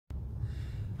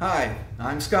Hi,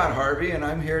 I'm Scott Harvey, and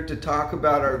I'm here to talk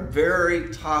about our very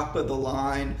top of the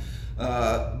line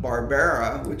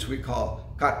Barbera, which we call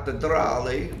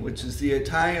Cattedrale, which is the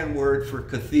Italian word for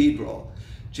cathedral.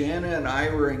 Jana and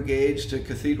I were engaged at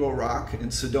Cathedral Rock in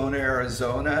Sedona,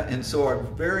 Arizona, and so our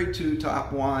very two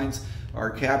top wines,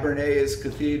 our Cabernet is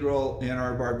Cathedral and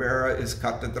our Barbera is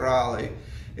Cattedrale.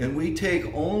 And we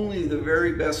take only the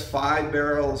very best 5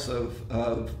 barrels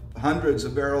of hundreds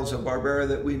of barrels of Barbera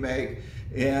that we make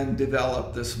and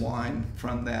develop this wine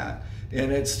from that.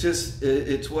 And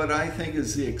it's what I think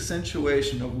is the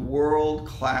accentuation of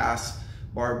world-class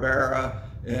Barbera,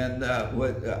 and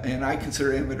I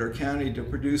consider Amador County to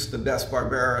produce the best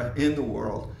Barbera in the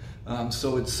world.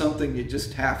 So it's something you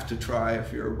just have to try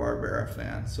if you're a Barbera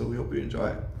fan. So we hope you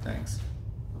enjoy it. Thanks.